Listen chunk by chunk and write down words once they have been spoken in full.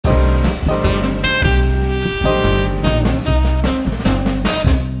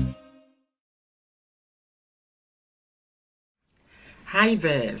Hi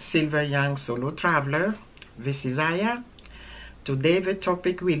there, Silver Young Solo Traveler. This is Aya. Today the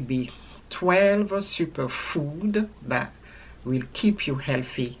topic will be 12 superfood that will keep you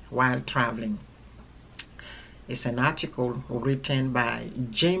healthy while traveling. It's an article written by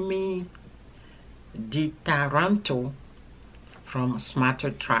Jamie DiTaranto from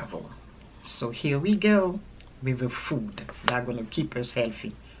Smarter Travel. So here we go with the food that are going to keep us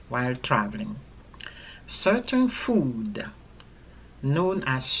healthy while traveling. Certain food known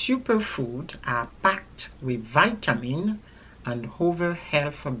as superfood are packed with vitamin and other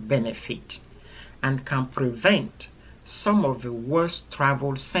health benefit and can prevent some of the worst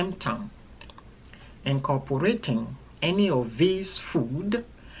travel symptoms. Incorporating any of these food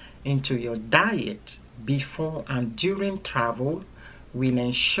into your diet before and during travel will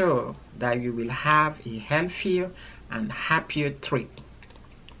ensure that you will have a healthier and happier trip.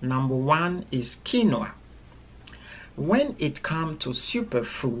 Number 1 is quinoa. When it comes to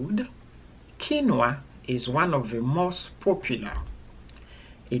superfood, quinoa is one of the most popular.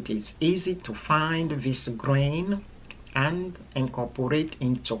 It is easy to find this grain and incorporate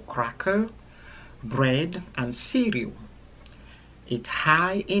into cracker, bread, and cereal. It's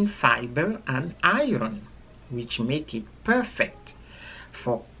high in fiber and iron, which make it perfect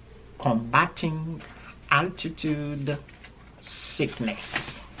for combating altitude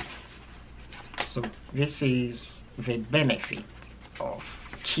sickness. So this is the benefit of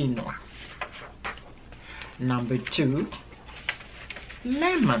quinoa. Number 2,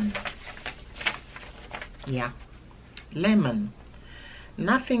 lemon. Lemon.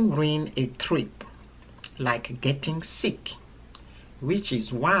 Nothing ruins a trip like getting sick, which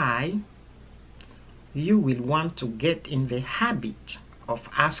is why you will want to get in the habit of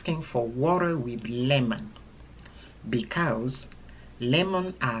asking for water with lemon, because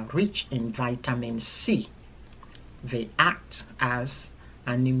lemons are rich in vitamin C. They act as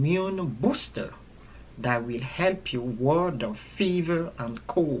an immune booster that will help you ward off fever and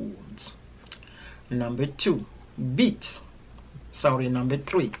colds. Number 3, beets.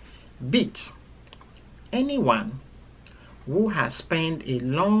 Anyone who has spent a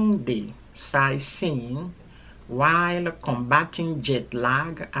long day sightseeing while combating jet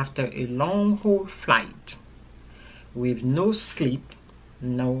lag after a long-haul flight with no sleep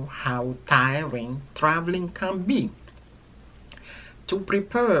know how tiring traveling can be. To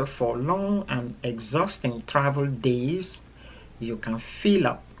prepare for long and exhausting travel days, you can fill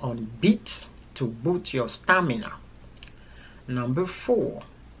up on beets to boost your stamina. Number 4,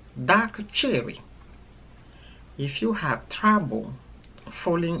 dark cherry. If you have trouble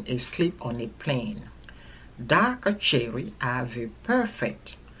falling asleep on a plane, dark cherry are the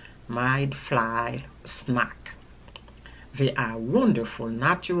perfect mid-flight snack. They are a wonderful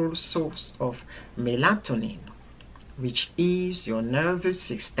natural source of melatonin, which ease your nervous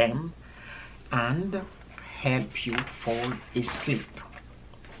system and help you fall asleep.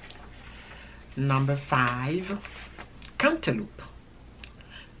 Number 5, cantaloupe.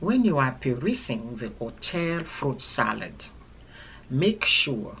 When you are perusing the hotel fruit salad, make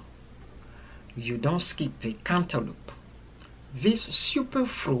sure you don't skip the cantaloupe. This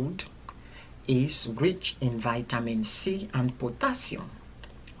superfood is rich in vitamin C and potassium,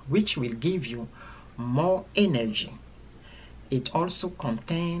 which will give you more energy. It also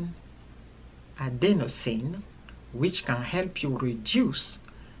contains adenosine, which can help you reduce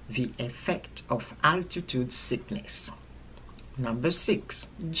the effect of altitude sickness. Number 6,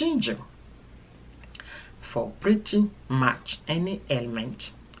 ginger. For pretty much any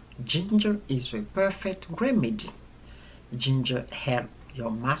ailment, ginger is the perfect remedy. Ginger helps your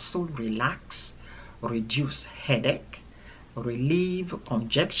muscle relax, reduce headache, relieve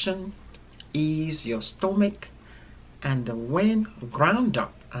congestion, ease your stomach, and when ground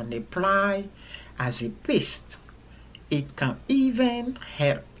up and applied as a paste, it can even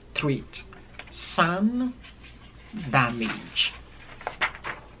help treat sun damage.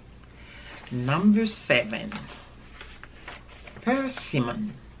 Number 7,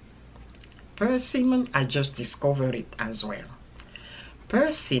 persimmon. Persimmon, I just discovered it as well.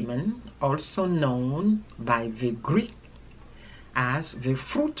 Persimmon, also known by the Greek as the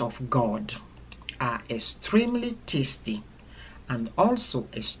fruit of God, are extremely tasty and also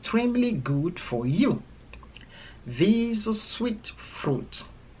extremely good for you. These sweet fruit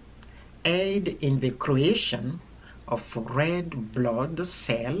aid in the creation of red blood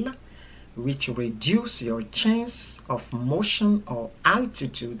cells, which reduce your chance of motion or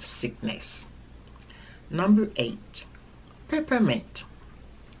altitude sickness. Number 8, peppermint.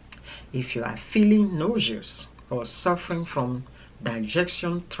 If you are feeling nauseous or suffering from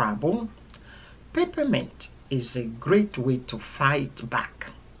digestion trouble, peppermint is a great way to fight back.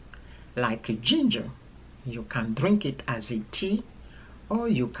 Like ginger, you can drink it as a tea, or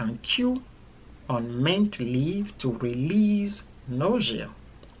you can chew on mint leaf to release nausea.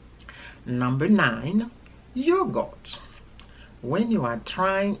 Number 9, yogurt. When you are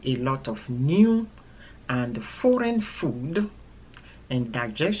trying a lot of new and foreign food,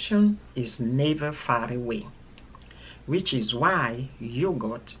 indigestion is never far away, which is why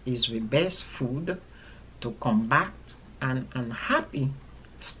yogurt is the best food to combat an unhappy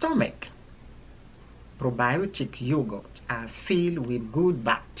stomach. Probiotic yogurt are filled with good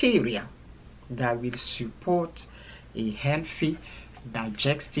bacteria that will support a healthy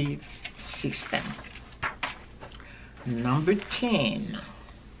digestive system. Number 10,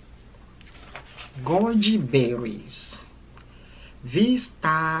 goji berries. These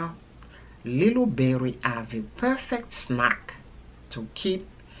little berries are the perfect snack to keep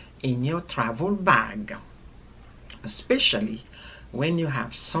in your travel bag, especially when you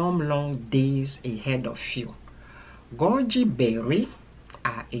have some long days ahead of you. Goji berries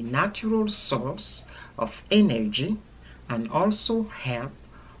are a natural source of energy and also help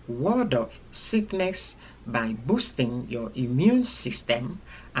ward off sickness by boosting your immune system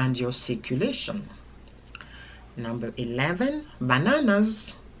and your circulation. Number 11,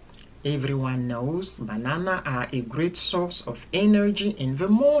 bananas. Everyone knows bananas are a great source of energy in the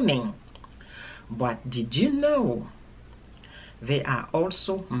morning. But did you know they are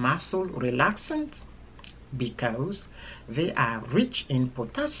also muscle relaxant? Because they are rich in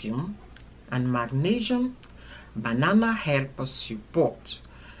potassium and magnesium. Banana help us support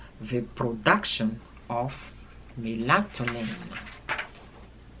the production of melatonin.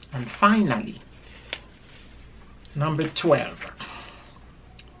 And finally, number 12,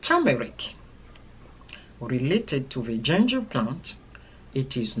 turmeric. Related to the ginger plant,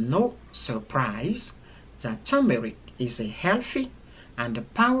 it is no surprise that turmeric is a healthy and a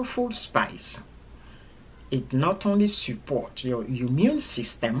powerful spice. It not only supports your immune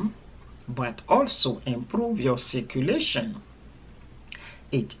system, but also improves your circulation.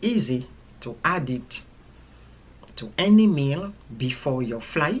 It's easy to add it to any meal before your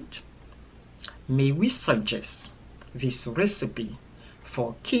flight. May we suggest this recipe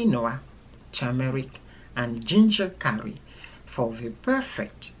for quinoa, turmeric, and ginger curry for the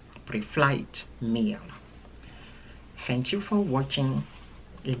perfect pre-flight meal. Thank you for watching.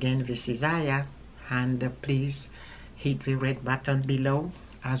 Again, this is Aya, and please hit the red button below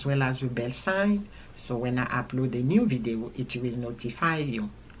as well as the bell sign, so when I upload a new video, it will notify you.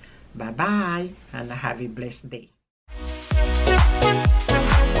 Bye bye, and have a blessed day.